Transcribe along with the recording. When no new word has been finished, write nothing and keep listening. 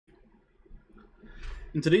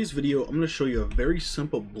In today's video, I'm going to show you a very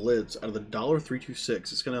simple blitz out of the $326.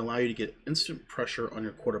 It's going to allow you to get instant pressure on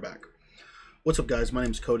your quarterback. What's up, guys? My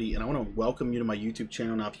name is Cody, and I want to welcome you to my YouTube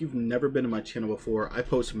channel. Now, if you've never been to my channel before, I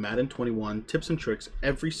post Madden 21 tips and tricks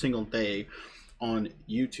every single day on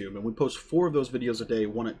YouTube, and we post 4 of those videos a day,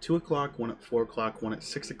 one at 2 o'clock, one at 4 o'clock, one at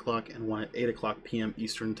 6 o'clock, and one at 8 o'clock p.m.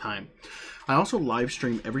 Eastern time. I also live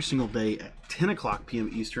stream every single day at 10 o'clock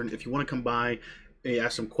p.m. Eastern. If you want to come by, I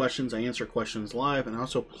ask some questions, I answer questions live, and I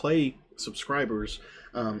also play subscribers.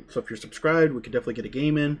 So if you're subscribed, we could definitely get a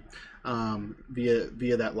game in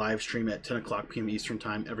via that live stream at 10 o'clock p.m. Eastern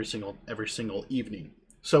time every single evening.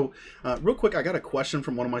 So real quick, I got a question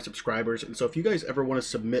from one of my subscribers, and so if you guys ever want to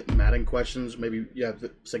submit Madden questions, maybe you have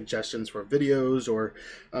suggestions for videos, or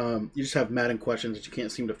you just have Madden questions that you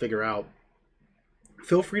can't seem to figure out,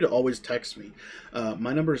 feel free to always text me.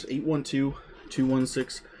 My number is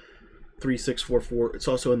 812-216-3644. It's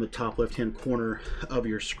also in the top left-hand corner of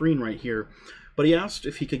your screen right here. But he asked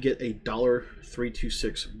if he could get a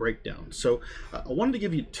 $326 breakdown. So I wanted to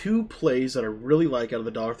give you 2 plays that I really like out of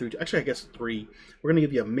the $3. Actually, I guess 3. We're going to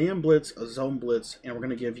give you a man blitz, a zone blitz, and we're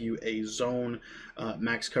going to give you a zone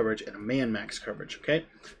max coverage and a man max coverage. Okay,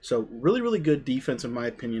 so really good defense in my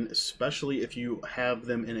opinion, especially if you have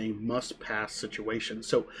them in a must-pass situation.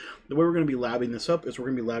 So the way we're going to be labbing this up is we're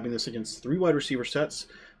going to be labbing this against 3 wide receiver sets,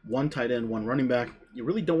 1 tight end, 1 running back. You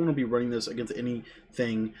really don't want to be running this against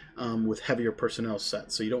anything with heavier personnel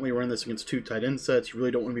sets. So you don't want to be running this against 2 tight end sets. You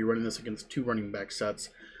really don't want to be running this against 2 running back sets.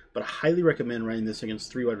 But I highly recommend running this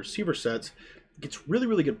against 3 wide receiver sets. It gets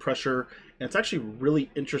really good pressure, and it's actually really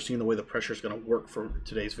interesting the way the pressure is going to work for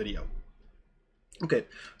today's video. Okay,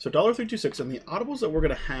 so $326, and the audibles that we're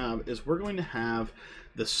going to have is we're going to have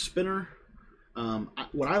the spinner.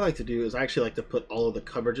 What I like to do is I actually like to put all of the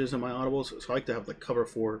coverages in my audibles. So I like to have the cover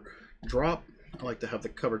 4 drop, I like to have the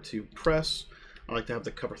cover 2 press, I like to have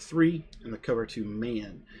the cover 3 and the cover 2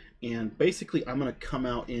 man. And basically I'm going to come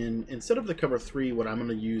out in, instead of the cover 3, what I'm going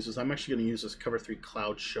to use is I'm actually going to use this cover 3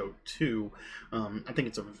 cloud show 2. I think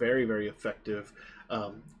it's a very effective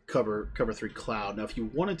cover 3 cloud. Now if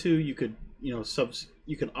you wanted to, you could, you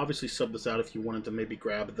can obviously sub this out if you wanted to maybe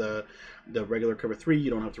grab the regular cover 3.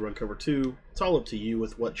 You don't have to run cover 2. It's all up to you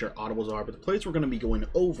with what your audibles are. But the plays we're going to be going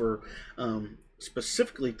over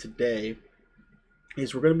specifically today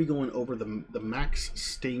is we're going to be going over the max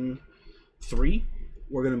sting 3.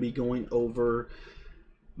 We're going to be going over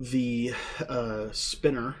the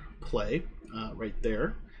spinner play right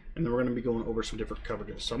there, and then we're going to be going over some different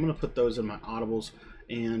coverages. So I'm going to put those in my audibles,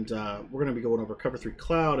 and we're going to be going over cover 3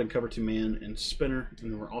 cloud and cover 2 man and spinner,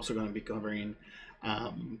 and then we're also going to be covering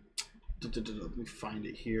let me find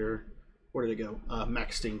it here. Where did it go?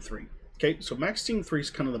 Max sting 3. Okay, so max sting 3 is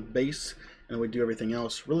kind of the base, and we do everything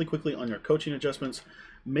else. Really quickly on your coaching adjustments,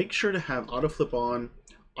 make sure to have auto flip on.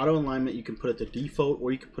 Auto alignment, you can put it to default,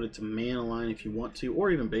 or you can put it to man align if you want to,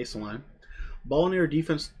 or even base align. Ball in air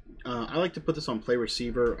defense, I like to put this on play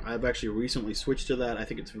receiver. I've actually recently switched to that. I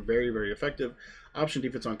think it's very effective. Option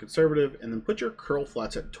defense on conservative, and then put your curl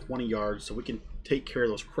flats at 20 yards so we can take care of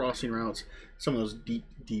those crossing routes, some of those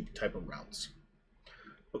deep type of routes.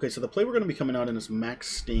 Okay, so the play we're going to be coming out in is max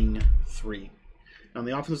sting 3. Now on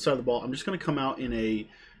the offensive side of the ball, I'm just going to come out in a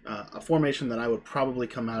formation that I would probably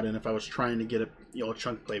come out in if I was trying to get a a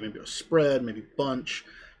chunk play, maybe a spread, maybe bunch,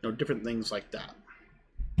 different things like that.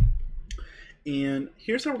 And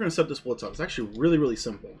here's how we're going to set this blitz up. It's actually really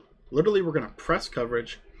simple. Literally, we're going to press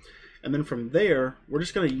coverage, and then from there, we're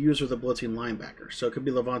just going to use with a blitzing linebacker. So it could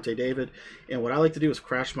be Levante David, and what I like to do is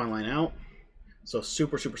crash my line out. So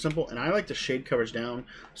super simple, and I like to shade coverage down,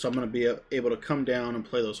 so I'm going to be able to come down and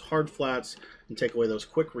play those hard flats and take away those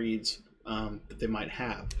quick reads that they might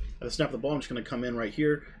have. At the snap of the ball, I'm just going to come in right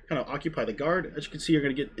here, kind of occupy the guard. As you can see, you're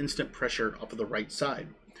going to get instant pressure off of the right side.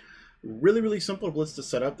 Really simple blitz to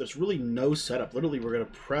set up. There's really no setup. Literally, we're going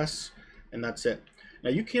to press, and that's it.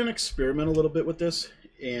 Now, you can experiment a little bit with this,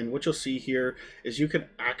 and what you'll see here is you can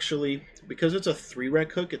actually, because it's a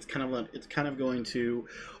 3-rec hook, it's kind of going to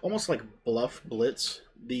almost like bluff blitz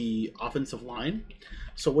the offensive line.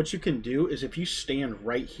 So what you can do is if you stand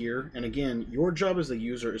right here, and again, your job as the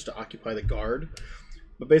user is to occupy the guard,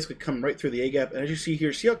 but basically come right through the A-gap. And as you see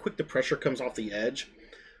here, see how quick the pressure comes off the edge?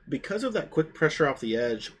 Because of that quick pressure off the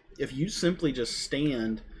edge, if you simply just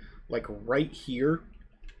stand like right here,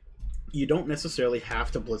 you don't necessarily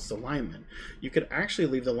have to blitz the lineman. You could actually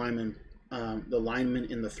leave the lineman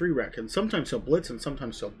in the 3-rec, and sometimes he'll blitz and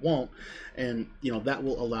sometimes he'll won't, and that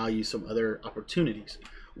will allow you some other opportunities.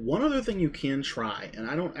 One other thing you can try, and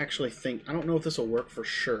I don't know if this will work for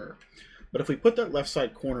sure, but if we put that left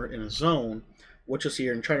side corner in a zone, what you'll see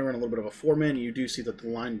here, and try to run a little bit of a 4-man, you do see that the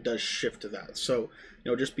line does shift to that. So,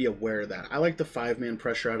 just be aware of that. I like the 5-man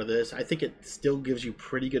pressure out of this. I think it still gives you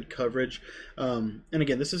pretty good coverage. And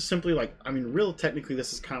again, this is simply like, real technically,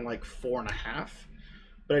 this is kind of like 4.5.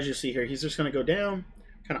 But as you see here, he's just going to go down,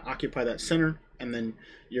 kind of occupy that center, and then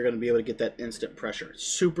you're going to be able to get that instant pressure.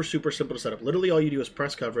 Super, super simple to set up. Literally all you do is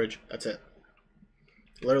press coverage. That's it.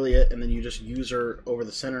 Literally it. And then you just user over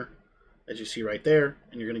the center, as you see right there,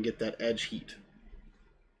 and you're going to get that edge heat.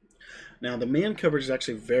 Now, the man coverage is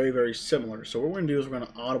actually very, very similar. So what we're going to do is we're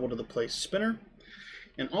going to audible to the play spinner.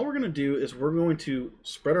 And all we're going to do is we're going to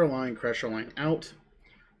spread our line, crash our line out,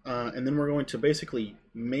 and then we're going to basically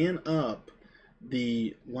man up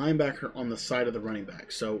the linebacker on the side of the running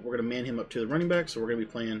back. So we're going to man him up to the running back. So we're going to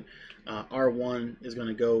be playing R1 is going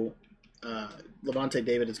to go, Levante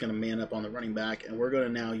David is going to man up on the running back, and we're going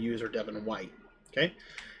to now use our Devin White. Okay?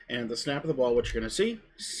 And the snap of the ball, what you're going to see,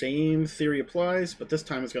 same theory applies, but this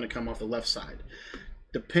time it's going to come off the left side.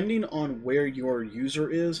 Depending on where your user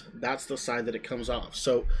is, that's the side that it comes off.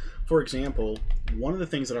 So, for example, one of the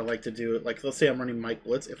things that I like to do, like let's say I'm running Mike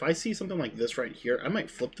Blitz, if I see something like this right here, I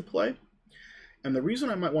might flip the play. And the reason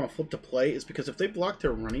I might want to flip the play is because if they block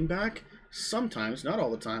their running back, sometimes, not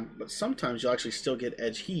all the time, but sometimes you'll actually still get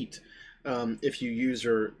edge heat if you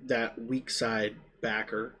user that weak side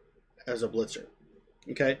backer as a blitzer.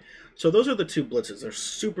 Okay, so those are the two blitzes. They're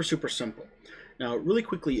super, super simple. Now, really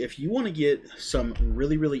quickly, if you want to get some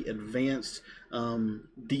really, really advanced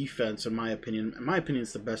defense, in my opinion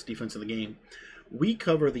it's the best defense in the game. We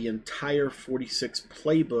cover the entire 46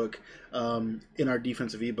 playbook in our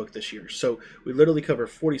defensive ebook this year. So we literally cover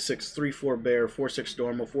 46 3-4 bear, 4-6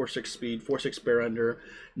 normal, 4-6 speed, 4-6 bear under,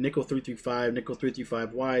 nickel 3-5, nickel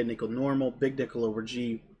 3-5 wide, nickel normal, big nickel over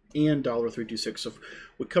G, and $326. So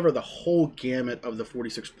we cover the whole gamut of the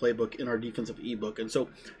 46 playbook in our defensive ebook. And so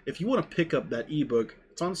if you want to pick up that ebook,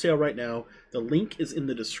 it's on sale right now. The link is in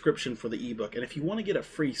the description for the ebook. And if you want to get a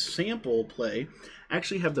free sample play, I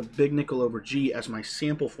actually have the big nickel over G as my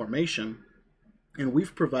sample formation. And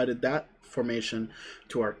we've provided that formation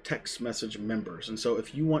to our text message members. And so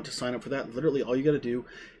if you want to sign up for that, literally all you got to do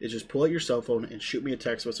is just pull out your cell phone and shoot me a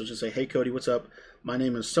text message and say, hey Cody, what's up? My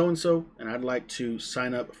name is so-and-so, and I'd like to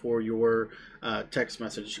sign up for your text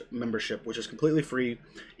message membership, which is completely free.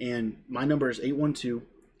 And my number is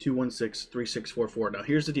 812-216-3644. Now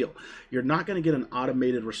here's the deal. You're not going to get an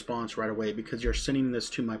automated response right away because you're sending this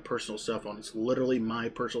to my personal cell phone. It's literally my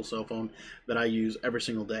personal cell phone that I use every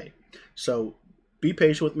single day. So be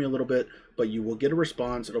patient with me a little bit, but you will get a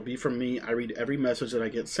response. It'll be from me. I read every message that I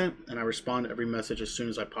get sent, and I respond to every message as soon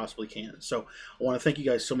as I possibly can. So I want to thank you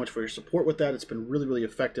guys so much for your support with that. It's been really, really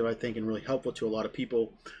effective, I think, and really helpful to a lot of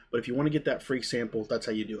people. But if you want to get that free sample, that's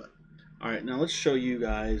how you do it. All right, now let's show you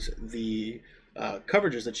guys the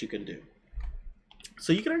coverages that you can do.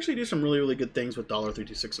 So you can actually do some really, really good things with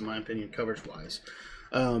 $326, in my opinion, coverage-wise.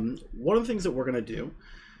 One of the things that we're going to do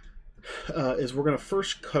is we're going to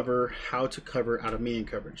first cover how to cover out of man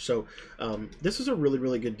coverage. So this is a really,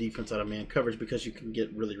 really good defense out of man coverage because you can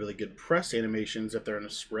get really, really good press animations if they're in a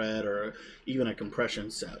spread or even a compression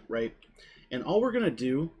set, right? And all we're going to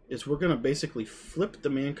do is we're going to basically flip the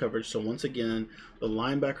man coverage. So once again, the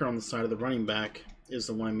linebacker on the side of the running back is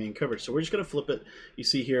the one in man coverage. So we're just going to flip it. You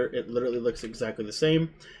see here, it literally looks exactly the same.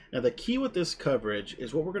 Now the key with this coverage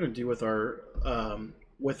is what we're going to do with our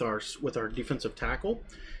defensive tackle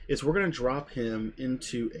is we're going to drop him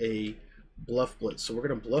into a bluff blitz. So we're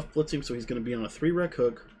going to bluff blitz him, so he's going to be on a 3-rec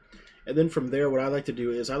hook. And then from there, what I like to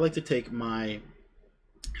do is I like to take my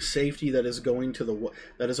safety that is going to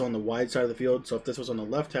that is on the wide side of the field. So if this was on the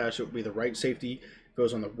left hash, it would be the right safety. If it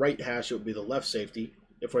was on the right hash, it would be the left safety.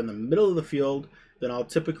 If we're in the middle of the field, then I'll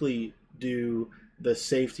typically do the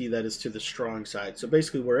safety that is to the strong side. So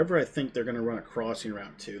basically wherever I think they're going to run a crossing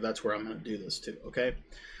route to, that's where I'm going to do this to, okay?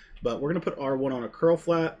 But we're going to put R1 on a curl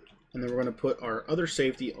flat, and then we're going to put our other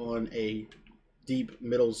safety on a deep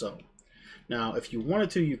middle zone. Now, if you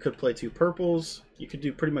wanted to, you could play 2 purples. You could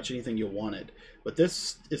do pretty much anything you wanted. But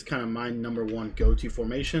this is kind of my #1 go-to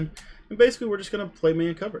formation. And basically, we're just going to play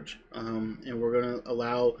man coverage. And we're going to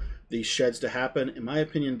allow these sheds to happen. In my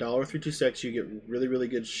opinion, $326, you get really, really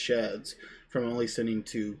good sheds from only sending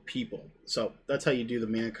 2 people. So that's how you do the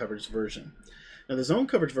man coverage version. Now the zone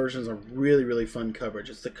coverage version is a really, really fun coverage.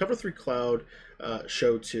 It's the Cover 3 Cloud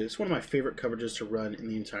Show 2. It's one of my favorite coverages to run in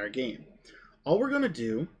the entire game. All we're going to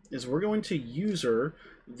do is we're going to user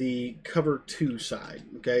the Cover 2 side.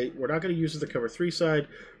 Okay, we're not going to use the Cover 3 side.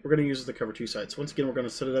 We're going to use the Cover 2 side. So once again, we're going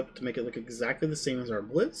to set it up to make it look exactly the same as our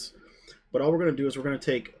blitz. But all we're going to do is we're going to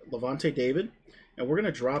take Levante David, and we're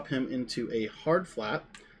going to drop him into a hard flat.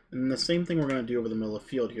 And the same thing we're going to do over the middle of the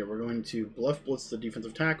field here. We're going to bluff blitz the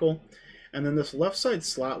defensive tackle. And then this left side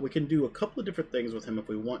slot, we can do a couple of different things with him if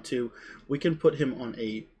we want to. We can put him on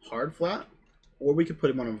a hard flat, or we could put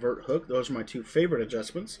him on a vert hook. Those are my two favorite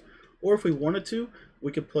adjustments. Or if we wanted to,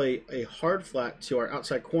 we could play a hard flat to our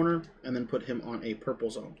outside corner and then put him on a purple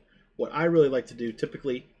zone. What I really like to do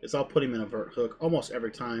typically is I'll put him in a vert hook almost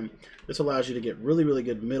every time. This allows you to get really, really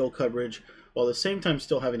good middle coverage while at the same time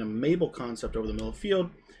still having a Mabel concept over the middle of the field.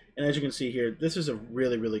 And as you can see here, this is a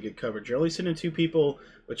really, really good coverage. You're only sitting two people,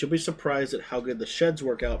 but you'll be surprised at how good the sheds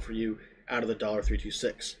work out for you out of the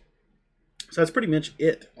 $326. So that's pretty much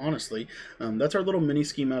it, honestly. That's our little mini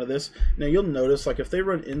scheme out of this. Now you'll notice, like if they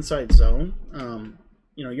run inside zone,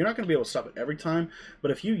 you know, you're not going to be able to stop it every time.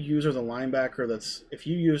 But if you use her the linebacker, if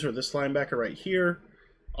you use her this linebacker right here,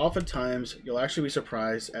 oftentimes you'll actually be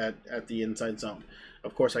surprised at the inside zone.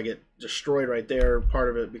 Of course, I get destroyed right there, part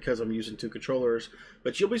of it because I'm using two controllers.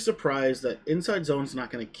 But you'll be surprised that inside zone's not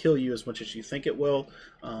going to kill you as much as you think it will,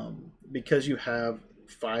 because you have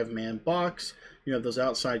 5-man box. You have those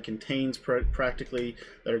outside contains practically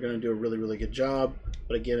that are going to do a really, really good job.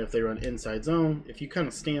 But again, if they run inside zone, if you kind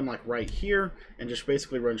of stand like right here and just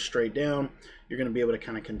basically run straight down, you're going to be able to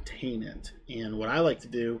kind of contain it. And what I like to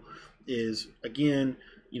do is, again,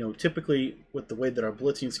 you know, typically with the way that our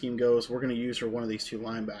blitzing scheme goes, we're going to use for one of these two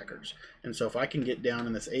linebackers. And so if I can get down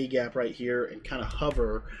in this A gap right here and kind of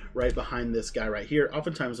hover right behind this guy right here,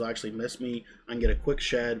 oftentimes they'll actually miss me. I can get a quick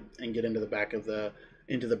shed and get into the back of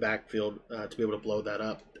into the backfield to be able to blow that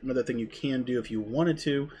up. Another thing you can do if you wanted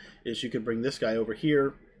to is you could bring this guy over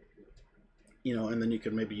here, you know, and then you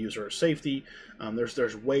could maybe use her as safety.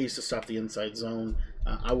 There's ways to stop the inside zone.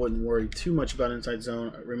 I wouldn't worry too much about inside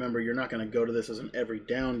zone. Remember, you're not going to go to this as an every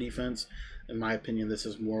down defense. In my opinion, this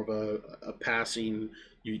is more of a passing.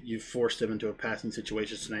 You forced him into a passing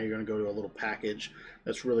situation, so now you're going to go to a little package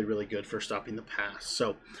that's really, really good for stopping the pass.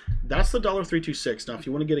 So that's the $326. Now, if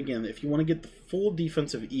you want to get the full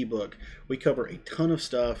defensive ebook, we cover a ton of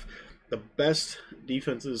stuff. The best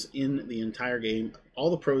defenses in the entire game.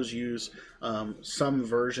 All the pros use some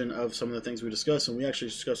version of some of the things we discussed, and we actually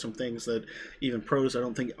discussed some things that even pros I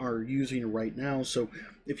don't think are using right now. So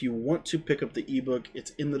if you want to pick up the ebook,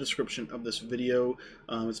 it's in the description of this video.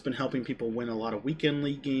 It's been helping people win a lot of weekend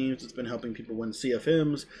league games. It's been helping people win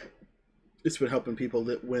CFMs. It's been helping people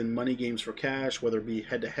that win money games for cash, whether it be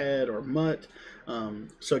head-to-head or MUT.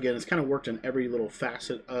 So again, it's kind of worked in every little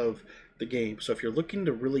facet of the game. So if you're looking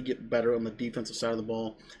to really get better on the defensive side of the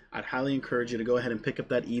ball, I'd highly encourage you to go ahead and pick up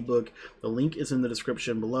that ebook. The link is in the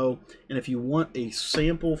description below. And if you want a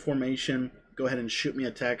sample formation, go ahead and shoot me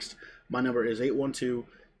a text. My number is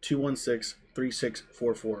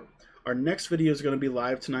 812-216-3644. Our next video is going to be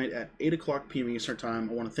live tonight at 8 o'clock p.m. Eastern Time.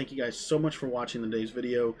 I want to thank you guys so much for watching today's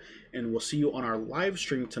video, and we'll see you on our live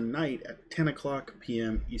stream tonight at 10 o'clock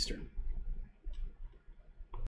p.m. Eastern.